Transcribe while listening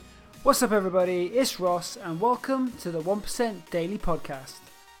What's up, everybody? It's Ross, and welcome to the 1% Daily Podcast.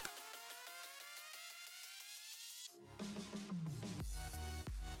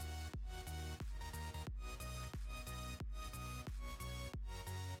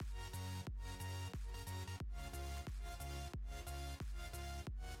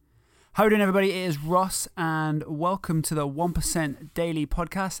 How are you doing, everybody? It is Ross, and welcome to the 1% Daily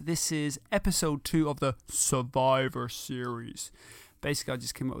Podcast. This is episode 2 of the Survivor Series. Basically, I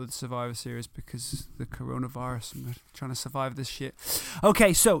just came up with the Survivor Series because the coronavirus, and we're trying to survive this shit.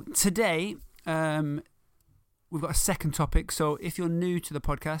 Okay, so today, we've got a second topic. So if you're new to the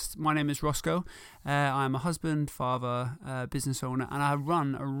podcast, my name is Rosscoe. I'm a husband, father, business owner, and I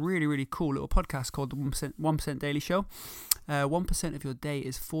run a really, really cool little podcast called the 1% Daily Show. 1% of your day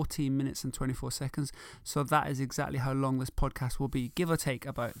is 14 minutes and 24 seconds. So that is exactly how long this podcast will be, give or take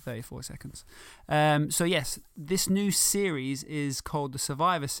about 34 seconds. So yes, this new series is called the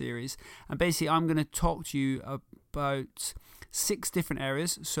Survivor Series. And basically, I'm going to talk to you about 6 different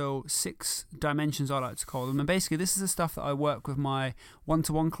areas, so 6 dimensions I like to call them. And basically, this is the stuff that I work with my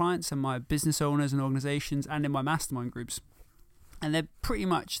one-to-one clients and my business owners and organizations and in my mastermind groups. And they're pretty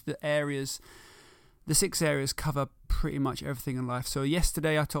much the 6 areas cover pretty much everything in life. So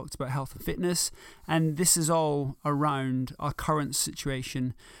yesterday I talked about health and fitness, and this is all around our current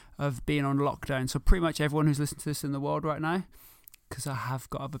situation of being on lockdown. So pretty much everyone who's listening to this in the world right now, because I have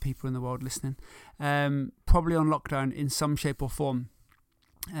got other people in the world listening, probably on lockdown in some shape or form.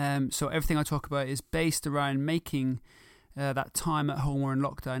 So everything I talk about is based around making that time at home or in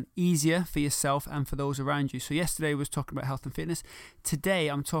lockdown easier for yourself and for those around you. So yesterday was talking about health and fitness. Today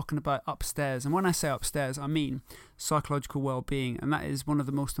I'm talking about upstairs. And when I say upstairs, I mean psychological well-being. And that is one of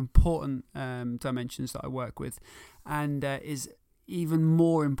the most important dimensions that I work with, and is even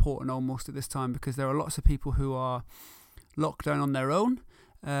more important almost at this time, because there are lots of people who are locked down on their own,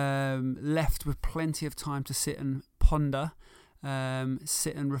 left with plenty of time to sit and ponder,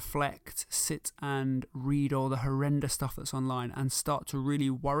 sit and reflect, sit and read all the horrendous stuff that's online, and start to really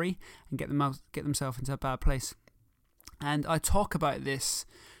worry and get themselves into a bad place. And I talk about this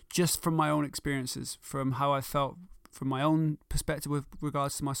just from my own experiences, from how I felt from my own perspective with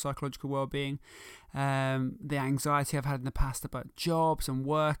regards to my psychological well-being, the anxiety I've had in the past about jobs and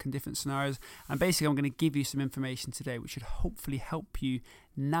work and different scenarios. And basically, I'm going to give you some information today which should hopefully help you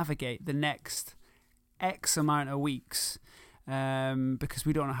navigate the next X amount of weeks, because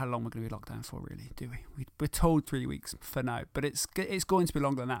we don't know how long we're going to be locked down for, really, do we? We're told 3 weeks for now, but it's going to be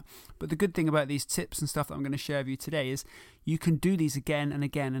longer than that. But the good thing about these tips and stuff that I'm going to share with you today is you can do these again and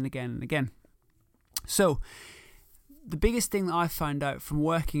again and again and again. So the biggest thing that I found out from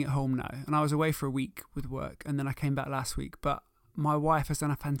working at home now, and I was away for a week with work, and then I came back last week, but my wife has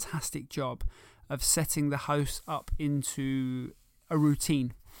done a fantastic job of setting the house up into a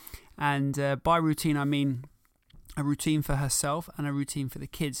routine. And by routine, I mean a routine for herself and a routine for the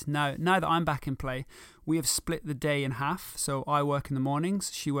kids. Now that I'm back in play, we have split the day in half. So I work in the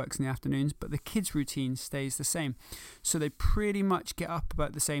mornings, she works in the afternoons, but the kids' routine stays the same. So they pretty much get up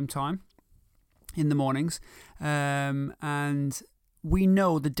about the same time in the mornings, and we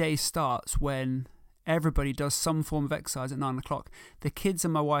know the day starts when everybody does some form of exercise at 9 o'clock. The kids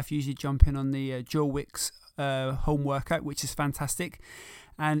and my wife usually jump in on the Joe Wicks home workout, which is fantastic.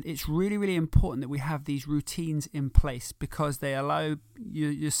 And it's really, really important that we have these routines in place, because they allow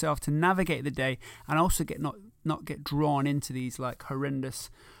yourself to navigate the day and also not get drawn into these like horrendous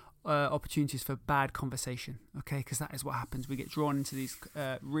opportunities for bad conversation, okay? Because that is what happens. We get drawn into these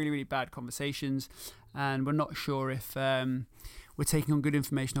really, really bad conversations, and we're not sure if we're taking on good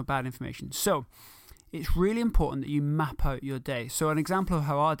information or bad information. So it's really important that you map out your day. So an example of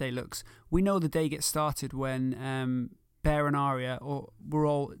how our day looks: we know the day gets started when Bear and Aria, we're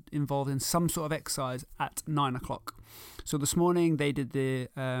all involved in some sort of exercise at 9 o'clock. So this morning they did the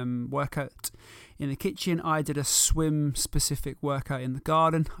workout in the kitchen. I did a swim-specific workout in the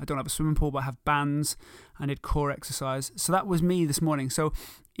garden. I don't have a swimming pool, but I have bands. I did core exercise. So that was me this morning. So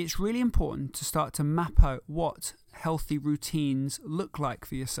it's really important to start to map out what healthy routines look like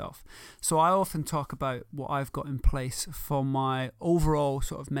for yourself. So I often talk about what I've got in place for my overall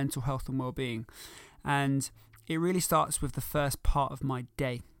sort of mental health and well-being. And it really starts with the first part of my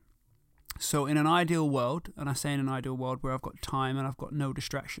day. So in an ideal world, and I say in an ideal world where I've got time and I've got no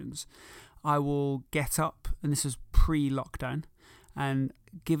distractions, I will get up, and this is pre-lockdown, and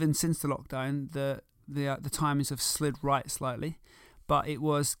given since the lockdown, the timings have slid right slightly, but it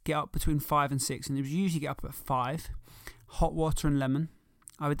was get up between 5 and 6, and it was usually get up at 5, hot water and lemon.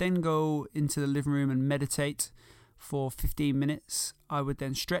 I would then go into the living room and meditate for 15 minutes. I would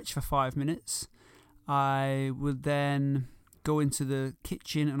then stretch for 5 minutes. I would then go into the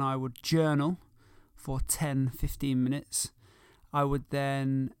kitchen and I would journal for 10-15 minutes. I would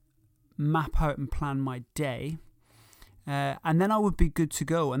then map out and plan my day, and then I would be good to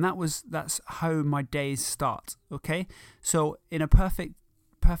go. And that's how my days start. Okay, so in a perfect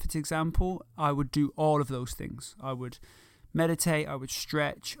example, I would do all of those things. I would meditate, I would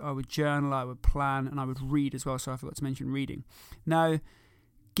stretch, I would journal, I would plan, and I would read as well. So I forgot to mention reading. Now,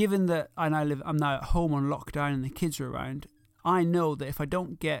 given that I'm now at home on lockdown and the kids are around, I know that if I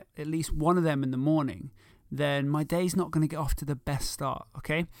don't get at least one of them in the morning, then my day's not going to get off to the best start.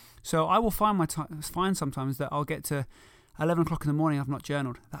 Okay, so I will find sometimes that I'll get to 11 o'clock in the morning, I've not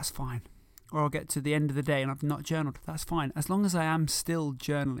journaled. That's fine. Or I'll get to the end of the day and I've not journaled. That's fine, as long as I am still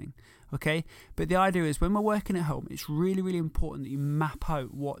journaling. Okay, but the idea is when we're working at home, it's really, really important that you map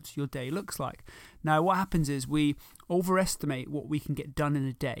out what your day looks like. Now, what happens is we overestimate what we can get done in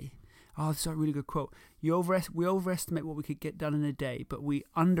a day. Oh, that's a really good quote. We overestimate what we could get done in a day, but we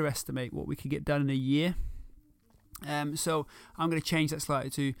underestimate what we could get done in a year. So I'm going to change that slightly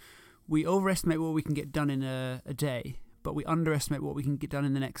to we overestimate what we can get done in a day, but we underestimate what we can get done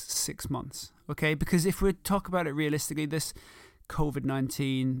in the next 6 months. Okay, because if we talk about it realistically, this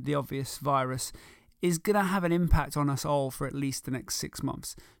COVID-19, the obvious virus, is going to have an impact on us all for at least the next 6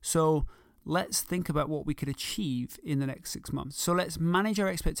 months. So let's think about what we could achieve in the next 6 months. So let's manage our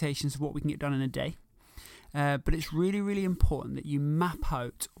expectations of what we can get done in a day. But it's really, really important that you map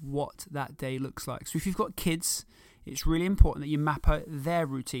out what that day looks like. So if you've got kids, it's really important that you map out their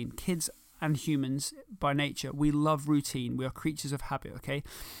routine. Kids and humans, by nature, we love routine. We are creatures of habit, okay?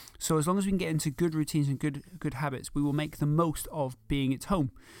 So as long as we can get into good routines and good habits, we will make the most of being at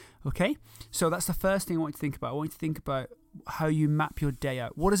home, okay? So that's the first thing I want you to think about. I want you to think about how you map your day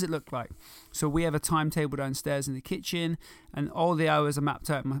out. What does it look like? So we have a timetable downstairs in the kitchen, and all the hours are mapped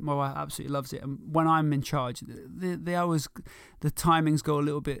out. My wife absolutely loves it. And when I'm in charge, the hours, the timings go a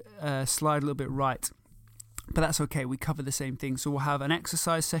little bit, slide a little bit right. But that's okay. We cover the same thing. So we'll have an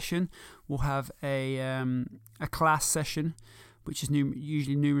exercise session. We'll have a class session, which is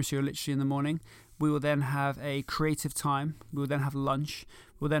usually numeracy or literacy in the morning. We will then have a creative time. We will then have lunch.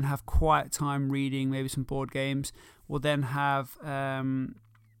 We'll then have quiet time reading, maybe some board games. We'll then have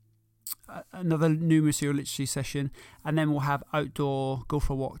another numeracy or literacy session, and then we'll have outdoor, go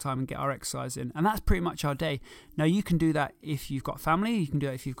for a walk time and get our exercise in. And that's pretty much our day. Now, you can do that if you've got family, you can do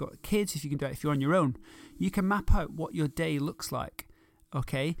that if you've got kids, if you can do it if you're on your own. You can map out what your day looks like,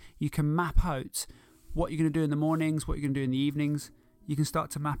 okay? You can map out what you're going to do in the mornings, what you're going to do in the evenings. You can start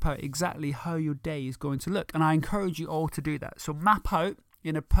to map out exactly how your day is going to look. And I encourage you all to do that. So map out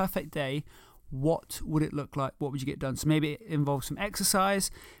in a perfect day, what would it look like? What would you get done? So maybe it involves some exercise,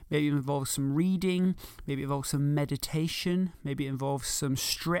 maybe it involves some reading, maybe it involves some meditation, maybe it involves some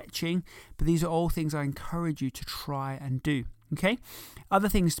stretching. But these are all things I encourage you to try and do. Okay? Other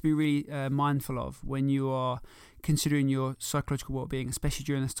things to be really mindful of when you are considering your psychological well-being, especially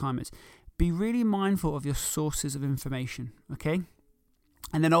during this time, is be really mindful of your sources of information. Okay?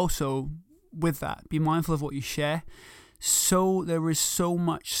 And then also with that, be mindful of what you share. So there is so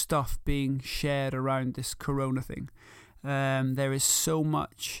much stuff being shared around this corona thing. There is so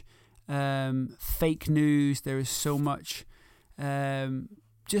much fake news. There is so much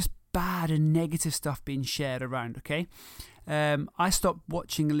just bad and negative stuff being shared around, okay? I stopped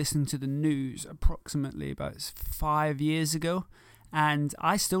watching and listening to the news approximately about 5 years ago, and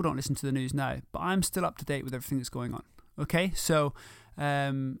I still don't listen to the news now, but I'm still up to date with everything that's going on, okay? So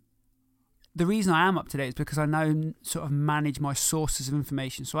the reason I am up to date is because I now sort of manage my sources of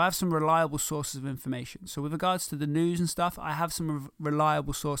information. So I have some reliable sources of information. So with regards to the news and stuff, I have some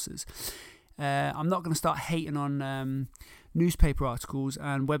reliable sources. I'm not going to start hating on newspaper articles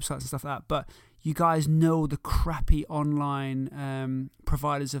and websites and stuff like that, but you guys know the crappy online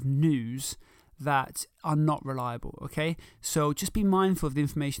providers of news that are not reliable, okay? So just be mindful of the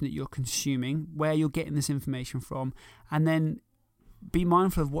information that you're consuming, where you're getting this information from, and then be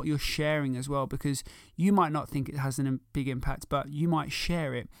mindful of what you're sharing as well, because you might not think it has a big impact, but you might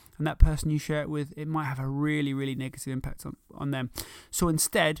share it, and that person you share it with, it might have a really, really negative impact on them. So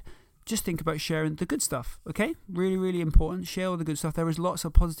instead, just think about sharing the good stuff, okay? Really, really important. Share all the good stuff. There is lots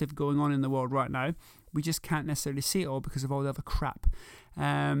of positive going on in the world right now. We just can't necessarily see it all because of all the other crap.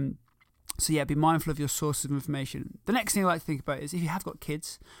 So yeah, be mindful of your sources of information. The next thing I like to think about is if you have got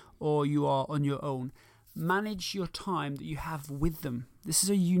kids or you are on your own, manage your time that you have with them. This is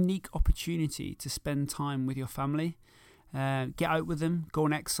a unique opportunity to spend time with your family. Get out with them, go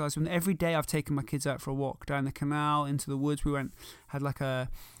and exercise with them. Every day I've taken my kids out for a walk down the canal, into the woods. We had like a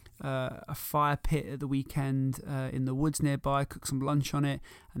fire pit at the weekend in the woods nearby, cooked some lunch on it,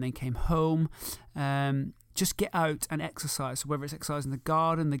 and then came home. just get out and exercise. So whether it's exercise in the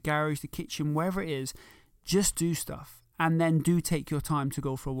garden, the garage, the kitchen, wherever it is, just do stuff. And then do take your time to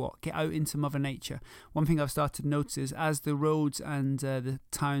go for a walk. Get out into Mother Nature. One thing I've started to notice is as the roads and the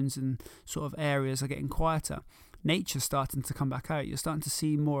towns and sort of areas are getting quieter, nature's starting to come back out. You're starting to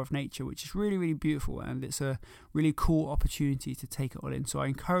see more of nature, which is really, really beautiful. And it's a really cool opportunity to take it all in. So I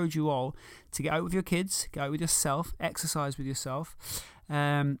encourage you all to get out with your kids, get out with yourself, exercise with yourself,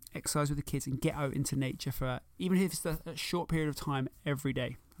 exercise with the kids, and get out into nature for even if it's a short period of time every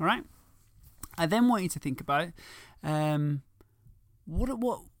day. All right? I then want you to think about what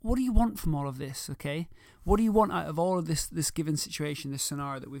do you want from all of this, okay? What do you want out of all of this given situation, this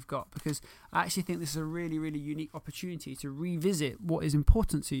scenario that we've got? Because I actually think this is a really, really unique opportunity to revisit what is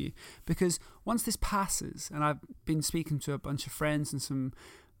important to you. Because once this passes, and I've been speaking to a bunch of friends and some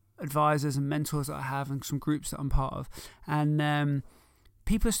advisors and mentors that I have and some groups that I'm part of, and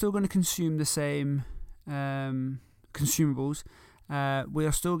people are still going to consume the same consumables. We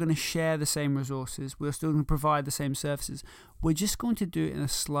are still going to share the same resources. We're still going to provide the same services. We're just going to do it in a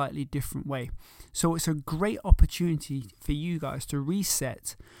slightly different way. So it's a great opportunity for you guys to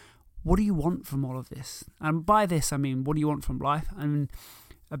reset. What do you want from all of this? And by this, I mean, what do you want from life? And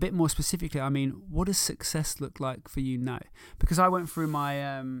a bit more specifically, I mean, what does success look like for you now? Because I went through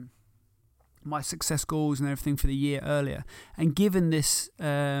my my success goals and everything for the year earlier. And given this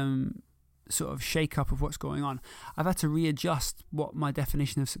sort of shake up of what's going on, I've had to readjust what my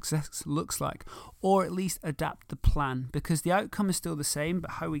definition of success looks like, or at least adapt the plan, because the outcome is still the same,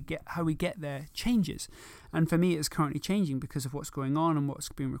 but how we get there changes. And for me, it's currently changing because of what's going on and what's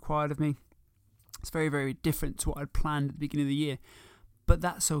being required of me. It's very, very different to what I'd planned at the beginning of the year, but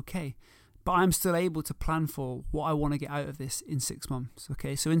that's okay. But I'm still able to plan for what I want to get out of this in 6 months.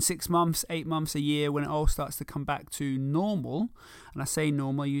 Okay, so in 6 months, 8 months, a year, when it all starts to come back to normal, and I say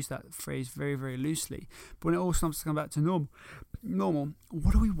normal, I use that phrase very, very loosely, but when it all starts to come back to normal,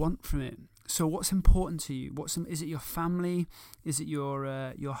 what do we want from it? So what's important to you? Is it your family? Is it your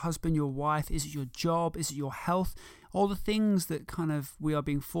husband, your wife? Is it your job? Is it your health? All the things that kind of we are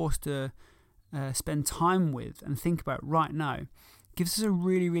being forced to spend time with and think about right now gives us a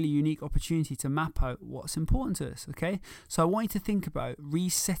really, really unique opportunity to map out what's important to us, okay? So I want you to think about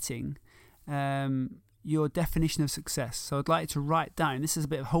resetting your definition of success. So I'd like you to write down, this is a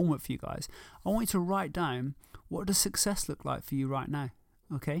bit of homework for you guys, I want you to write down, what does success look like for you right now,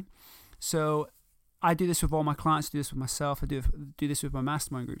 okay? So I do this with all my clients, I do this with myself, I do this with my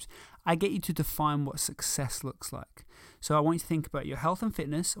mastermind groups. I get you to define what success looks like. So I want you to think about your health and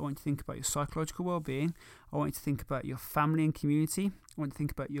fitness, I want you to think about your psychological well-being, I want you to think about your family and community, I want you to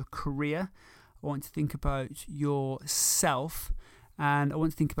think about your career, I want you to think about yourself, and I want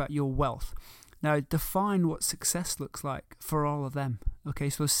you to think about your wealth. Now define what success looks like for all of them. Okay,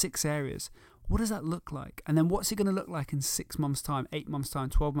 so those 6 areas. What does that look like? And then what's it going to look like in 6 months' time, 8 months' time,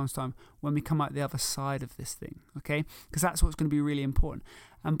 12 months' time when we come out the other side of this thing, okay? Because that's what's going to be really important.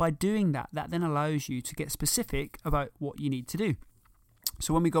 And by doing that, that then allows you to get specific about what you need to do.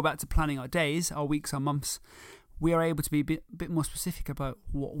 So when we go back to planning our days, our weeks, our months, we are able to be a bit more specific about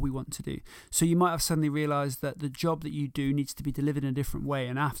what we want to do. So you might have suddenly realised that the job that you do needs to be delivered in a different way,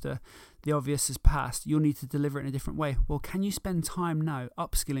 and after the obvious has passed, you'll need to deliver it in a different way. Well, can you spend time now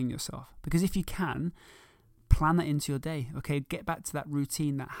upskilling yourself? Because if you can, plan that into your day, okay? Get back to that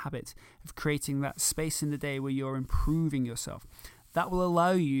routine, that habit of creating that space in the day where you're improving yourself. That will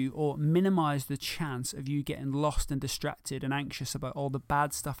allow you or minimize the chance of you getting lost and distracted and anxious about all the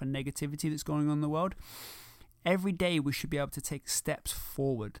bad stuff and negativity that's going on in the world. Every day we should be able to take steps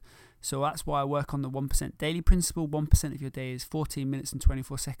forward. So that's why I work on the 1% daily principle. 1% of your day is 14 minutes and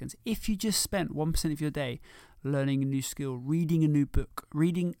 24 seconds. If you just spent 1% of your day learning a new skill, reading a new book,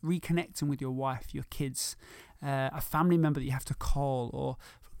 reconnecting with your wife, your kids, a family member that you have to call, or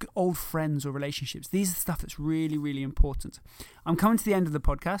old friends or relationships. These are the stuff that's really, really important. I'm coming to the end of the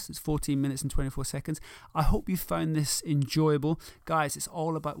podcast. It's 14 minutes and 24 seconds. I hope you found this enjoyable. Guys, it's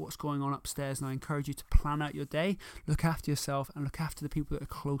all about what's going on upstairs, and I encourage you to plan out your day, look after yourself, and look after the people that are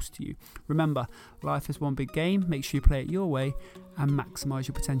close to you. Remember, life is one big game. Make sure you play it your way and maximize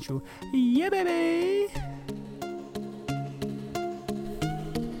your potential. Yeah, baby!